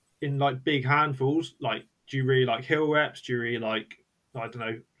in like big handfuls, like do you really like hill reps? Do you really like, I don't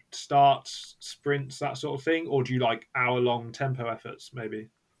know, starts, sprints, that sort of thing, or do you like hour-long tempo efforts? Maybe.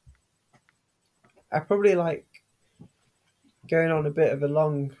 I probably like going on a bit of a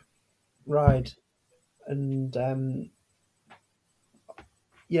long ride, and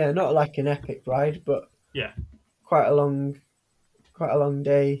yeah, not like an epic ride, but Yeah, quite a long, quite a long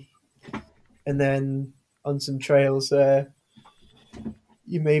day, and then on some trails there,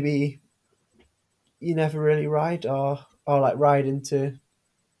 you maybe you never really ride, or like ride into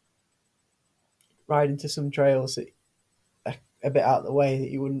some trails that are a bit out of the way that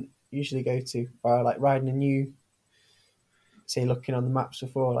you wouldn't usually go to, or like riding a new, say, looking on the maps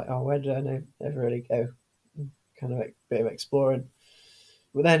before, like, oh, where did I never really go? Kind of a bit of exploring.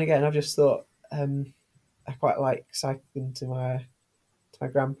 But then again, I've just thought I quite like cycling to my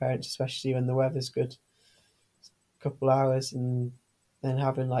grandparents, especially when the weather's good. A couple hours, and then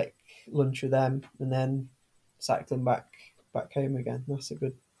having like lunch with them, and then cycling back home again. That's a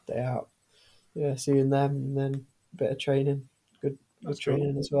good day out. Yeah, seeing them, and then a bit of training. Good that's cool.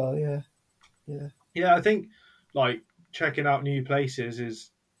 training as well. Yeah, yeah, Yeah, I think like checking out new places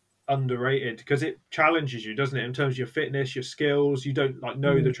is underrated because it challenges you, doesn't it? In terms of your fitness, your skills, you don't like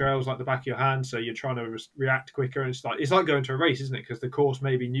know the mm, trails like the back of your hand, so you're trying to react quicker. And it's like going to a race, isn't it? Because the course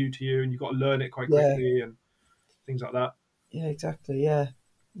may be new to you, and you've got to learn it quite yeah, quickly and things like that. yeah. Exactly. Yeah,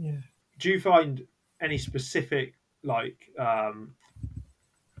 yeah. Do you find any specific like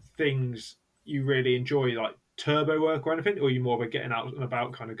things you really enjoy, like turbo work or anything, or are you more of a getting out and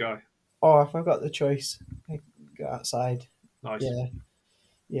about kind of guy? Or if I've got the choice, I go outside. Nice. Yeah,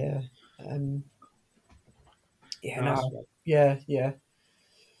 yeah, um, yeah. No, No, that's yeah, yeah.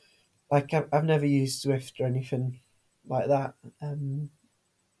 Like I've never used Swift or anything like that.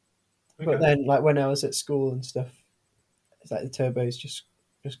 But okay. then, like when I was at school and stuff, it's like the turbo is just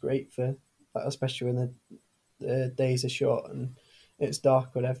great for, like, especially when the days are short and it's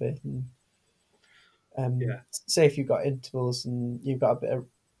dark, whatever. And Yeah, say if you've got intervals and you've got a bit of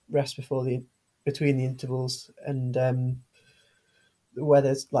rest between the intervals, and the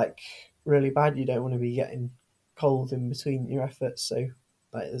weather's like really bad, you don't want to be getting cold in between your efforts. So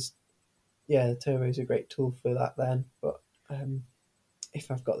like there's yeah, the turbo is a great tool for that then. But um,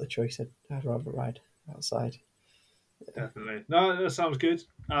 if I've got the choice, I'd rather ride outside. definitely. No, that sounds good.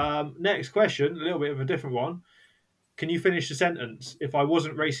 Next question, a little bit of a different one. Can you finish the sentence? If I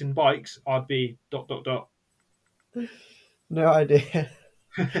wasn't racing bikes, I'd be dot dot dot. No idea.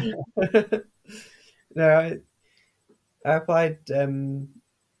 No, I applied.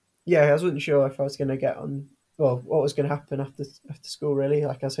 Yeah, I wasn't sure if I was going to get on. Well, what was going to happen after school? Really,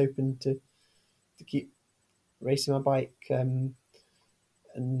 like I was hoping to keep racing my bike, and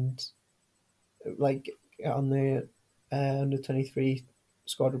like get on the under 23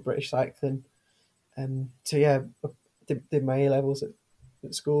 squad of British cycling. So yeah, I did my A levels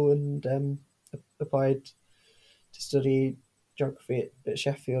at school, and applied to study geography at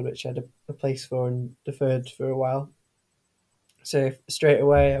Sheffield, which I had a place for and deferred for a while. So straight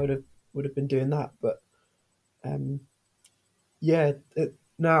away I would have been doing that, but um, yeah,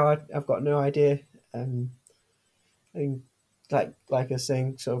 now I've got no idea. And like I was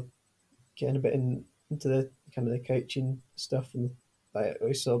saying, sort of getting a bit into the kind of the coaching stuff, and like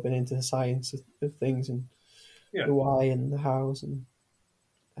I've sort of been into the science of things, and Yeah, the why and the hows, and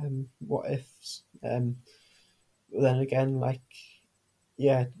what ifs. But then again, like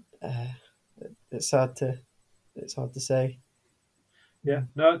yeah, uh, it's hard to say. yeah.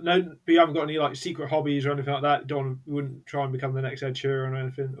 No, no. But you haven't got any like secret hobbies or anything like that. You wouldn't try and become the next Ed Sheeran or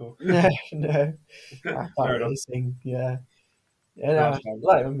anything. Or No, no, I can't fair enough. really sing. Yeah, yeah, no, No, I that's fine.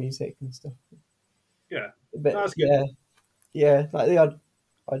 like my music and stuff. Yeah, no, But that's good. yeah, yeah, like the odd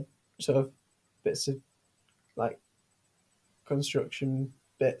sort of bits of like construction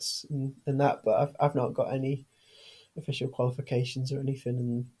bits and that, but I've not got any official qualifications or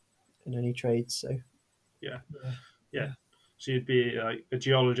anything in any trades. So Yeah, yeah, yeah. yeah, So you'd be like a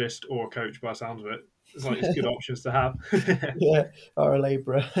geologist or a coach by the sounds of it. It's like it's good options to have. yeah, or a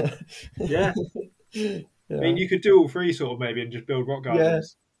labourer. Yeah, I mean Yeah, you could do all three sort of maybe and just build rock yeah,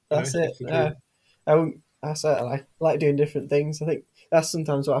 gardens. that's it. If you could. I won't, I sort of like doing different things. I think that's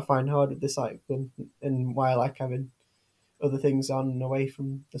sometimes what I find hard with the cycling, and why I like having other things on and away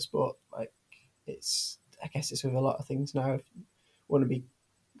from the sport. Like I guess it's with a lot of things now. If you want to be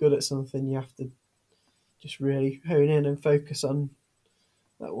good at something, you have to just really hone in and focus on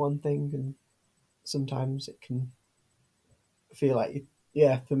that one thing. And sometimes it can feel like,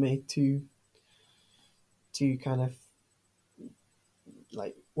 yeah, for me, too kind of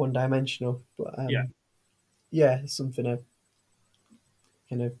like one dimensional. But Yeah, yeah, it's something I've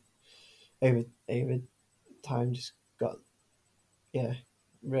kind of over time just got, yeah,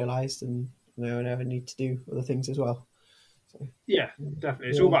 realised, and now I never need to do other things as well. So yeah, definitely.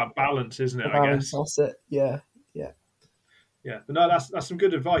 It's all yeah, about balance, isn't it? the I balance, guess. that's it. Yeah, yeah, Yeah, but no, that's some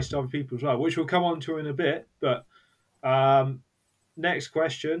good advice to other people as well, which we'll come on to in a bit. But um, Next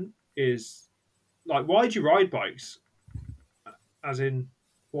question is like, why do you ride bikes? As in,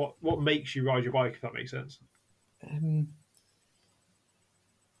 what makes you ride your bike? If that makes sense. Um,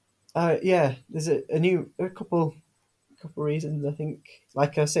 yeah, there's a couple reasons. I think,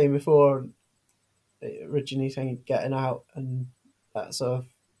 like I was saying before, originally saying getting out and that sort of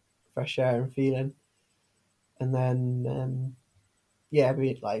fresh air and feeling, and then yeah,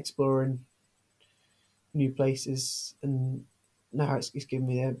 be like exploring new places, and now it's given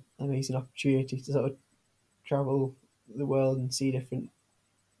me an amazing opportunity to sort of travel the world and see different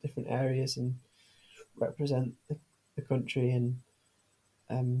areas and represent the country and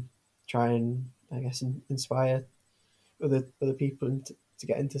try and I guess inspire other people to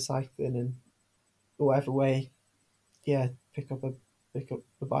get into cycling and whatever way, yeah, pick up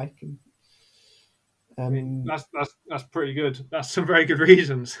the bike and I mean, um, that's pretty good. That's some very good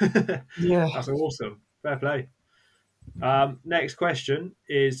reasons. yeah. That's awesome. Fair play. Next question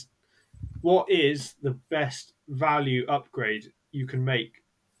is, what is the best value upgrade you can make?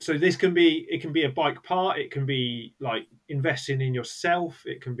 So this can be, it can be a bike part, it can be like investing in yourself,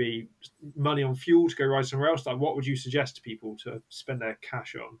 it can be money on fuel to go ride somewhere else. Like, what would you suggest to people to spend their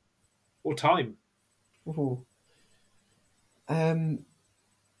cash on or time? Ooh. Um,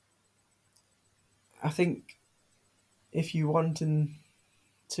 I think if you wanting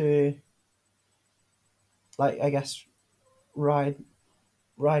to, like, I guess ride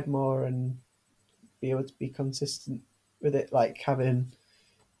ride more and be able to be consistent with it, like having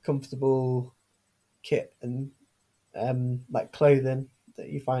comfortable kit and like clothing that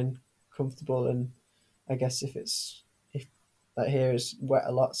you find comfortable. And I guess if like here it's wet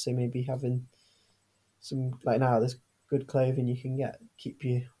a lot, so maybe having some, like now there's good clothing you can get keep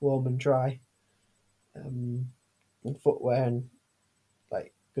you warm and dry, um, and footwear and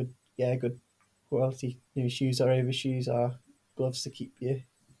like good quality new shoes or overshoes or gloves to keep you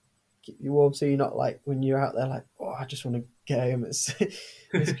warm, so you're not like when you're out there like, oh, I just want to get home, it's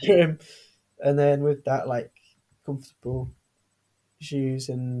grim. And then with that, like comfortable shoes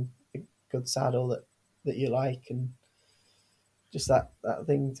and a good saddle that you like, and just that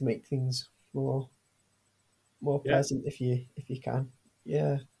thing to make things more Yeah, pleasant if you can.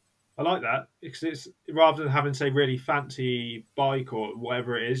 Yeah, I like that because it's rather than having say really fancy bike or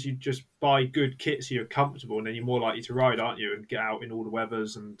whatever it is, you just buy good kit so you're comfortable, and then you're more likely to ride, aren't you, and get out in all the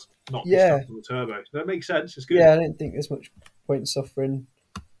weathers and not be yeah, stuck on the turbo. So that makes sense. It's good. yeah. I don't think there's much point suffering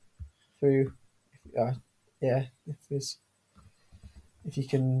through. Yeah, if you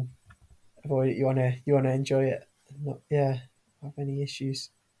can avoid it, you wanna enjoy it, and not have any issues.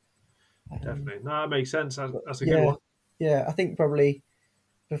 Definitely. No, that makes sense. But That's a good yeah, one. yeah. I think probably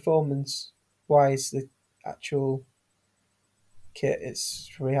performance wise, the actual kit, it's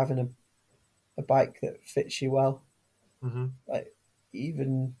probably having a bike that fits you well. Hmm. Like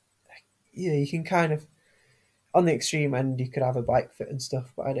even yeah, you can kind of on the extreme end you could have a bike fit and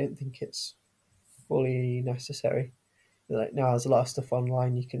stuff, but I don't think it's fully necessary. Like now, there's a lot of stuff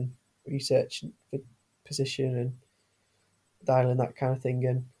online you can research for position and dialing that kind of thing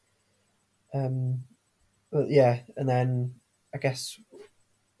in. But yeah, and then I guess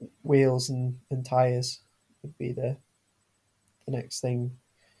wheels and tires would be the next thing.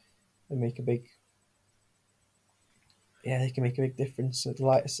 They make a big they can make a big difference. So the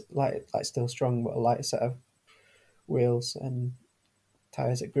light still strong, but a lighter set of wheels and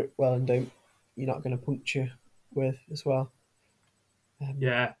tires that grip well and don't you're not going to puncture with as well. Um,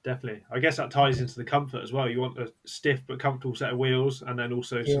 Yeah, definitely. I guess that ties into the comfort as well. You want a stiff but comfortable set of wheels, and then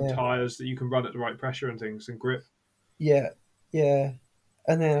also some yeah, tires that you can run at the right pressure and things and grip. yeah, yeah.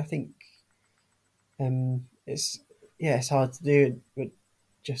 And then I think it's it's hard to do, but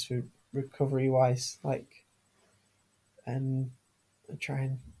just for recovery wise, like um,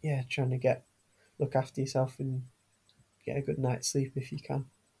 trying to look after yourself and get a good night's sleep if you can.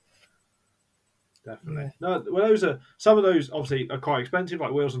 Definitely. Yeah, No, well, those are some of those. Obviously, are quite expensive,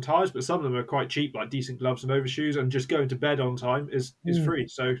 like wheels and tires, but some of them are quite cheap, like decent gloves and overshoes, and just going to bed on time is mm, free.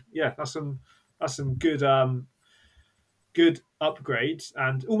 So yeah, that's some good upgrades,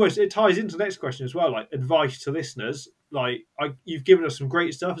 and almost it ties into the next question as well, like advice to listeners. Like you've given us some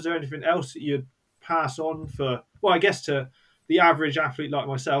great stuff. Is there anything else that you'd pass on for? Well, I guess to the average athlete like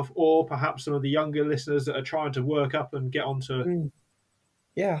myself, or perhaps some of the younger listeners that are trying to work up and get onto. mm.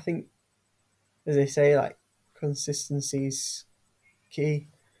 Yeah. I think as they say, like consistency's key.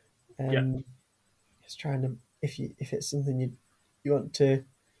 Yeah, Um, just trying to if it's something you want to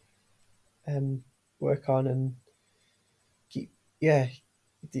um work on and keep yeah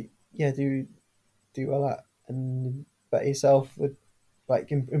do well at and better yourself would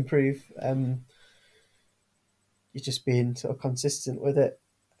like improve. you're just being sort of consistent with it.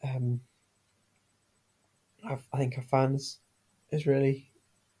 I think I found is really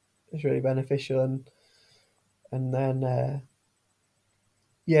beneficial, and then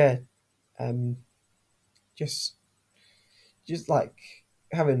yeah, um, just like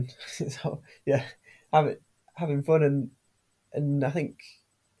having so, yeah, having fun, and I think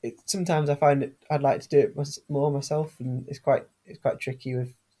sometimes I find it I'd like to do it more myself, and it's quite tricky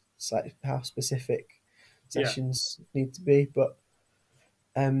with like how specific Yeah, sessions need to be. But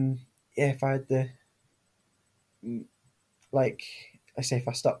yeah, if I had the like, I say if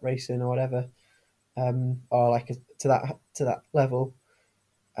I stopped racing or whatever, or like to that level,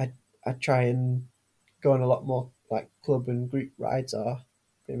 I'd try and go on a lot more like club and group rides, or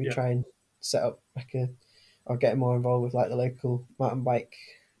maybe yeah, try and set up like or get more involved with like the local mountain bike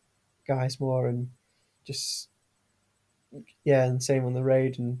guys more, and just yeah, and same on the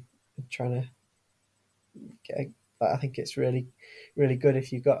road, and trying to get. I think it's really good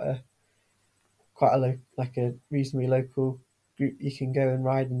if you've got quite like a reasonably local group you can go and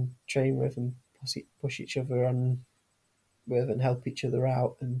ride and train with, and push each other on with, and help each other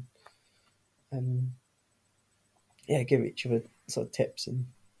out, and um, yeah, give each other sort of tips and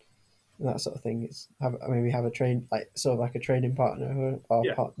that sort of thing. It's maybe have a train like sort of like a training partner or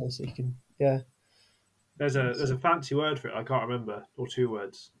yeah. partner, so you can yeah. There's a fancy word for it. I can't remember, or two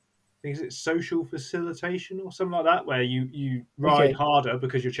words. I think it's social facilitation or something like that, where you ride Okay. harder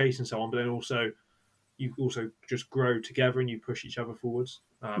because you're chasing someone, but then also you also just grow together and you push each other forwards.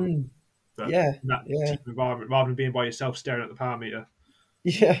 Mm. But Yeah. in that Yeah. team environment, rather than being by yourself staring at the power meter.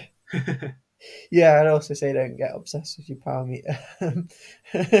 Yeah. Yeah. I'd also say don't get obsessed with your power meter.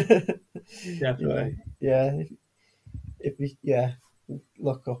 Yeah. Definitely. Yeah. If you yeah,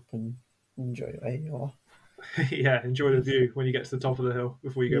 look up and enjoy where you are. Yeah, enjoy the view when you get to the top of the hill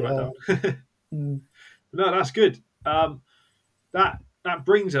before you go back Yeah. down. Mm. No, that's good. That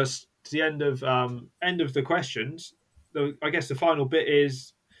brings us to the end of the questions. I guess the final bit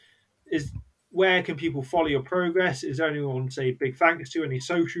is where can people follow your progress? Is there anyone to say big thanks to? Any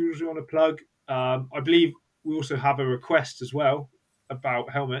socials you want to plug? I believe we also have a request as well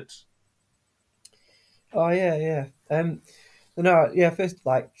about helmets. Oh yeah, yeah. No, yeah. First,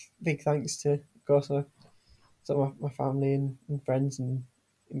 like, big thanks to, of course, my family and friends and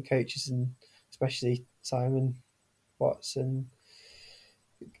coaches, and especially Simon Watts and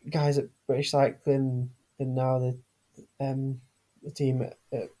guys at British Cycling, and now the team at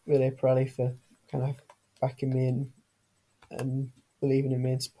Wilier-Pirelli for kind of backing me and believing in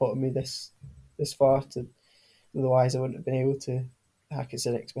me and supporting me this far. Otherwise, I wouldn't have been able to. Heck, it's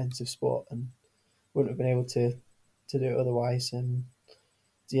an expensive sport, and wouldn't have been able to do it otherwise. And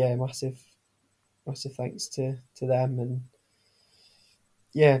yeah, massive thanks to them, and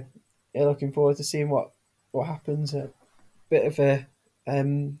yeah, looking forward to seeing what happens. A bit of a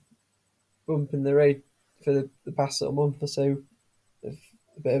bump in the road for the past sort of month or so, of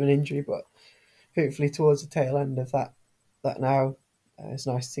a bit of an injury, but hopefully towards the tail end of that now, it's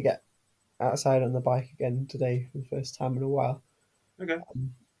nice to get outside on the bike again today for the first time in a while. Okay.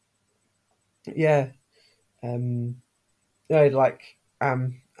 Yeah, no, like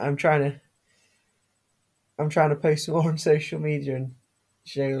I'm trying to post more on social media and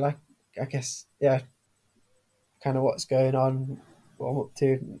show, like, I guess, yeah, kind of what's going on, what I'm up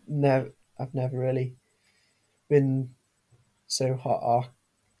to. I've never really been so hot or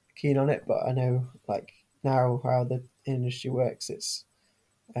keen on it, but I know, like, now how the industry works, it's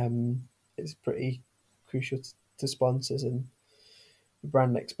pretty crucial to sponsors and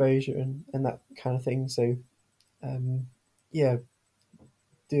brand exposure and that kind of thing. So yeah,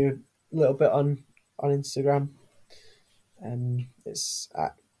 do a little bit on Instagram. It's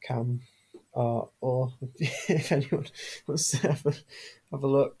at Cam or if anyone wants to have a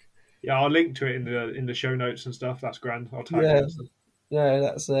look. Yeah, I'll link to it in the show notes and stuff. That's grand. I'll tag you Yeah, and stuff.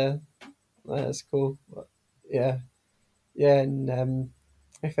 no, that's cool. But yeah, yeah, and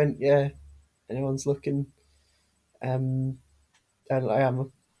yeah, anyone's looking, and I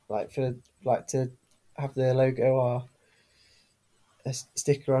am like for like to have the logo or a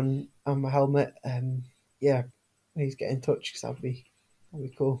sticker on my helmet. Yeah, please get in touch because that'd be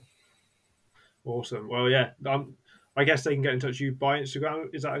cool. Awesome. Well, yeah. I guess they can get in touch with you by Instagram.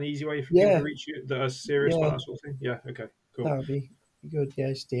 Is that an easy way for people to Yeah, reach you that are serious about yeah, that sort of thing? Yeah. Okay. Cool. that would be good. Yeah,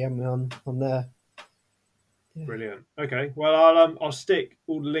 just DM me on there. Yeah, Brilliant. Okay. Well, I'll stick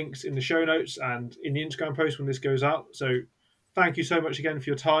all the links in the show notes and in the Instagram post when this goes out. So, thank you so much again for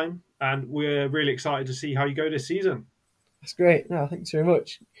your time, and we're really excited to see how you go this season. that's great. No, thanks very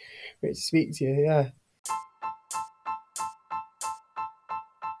much. Great to speak to you. Yeah.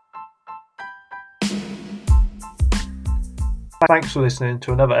 Thanks for listening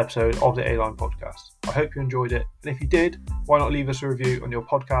to another episode of the A-Line podcast. I hope you enjoyed it, and if you did, why not leave us a review on your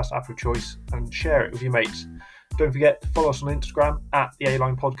podcast app of choice and share it with your mates. Don't forget to follow us on Instagram at the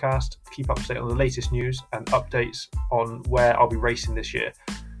A-Line podcast to keep up to date on the latest news and updates on where I'll be racing this year.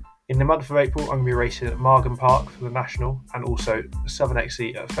 In the month of April, I'm going to be racing at Margam Park for the National and also the Southern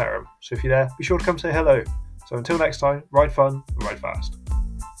XC at Ferrum. So if you're there, be sure to come say hello. So until next time, ride fun and ride fast.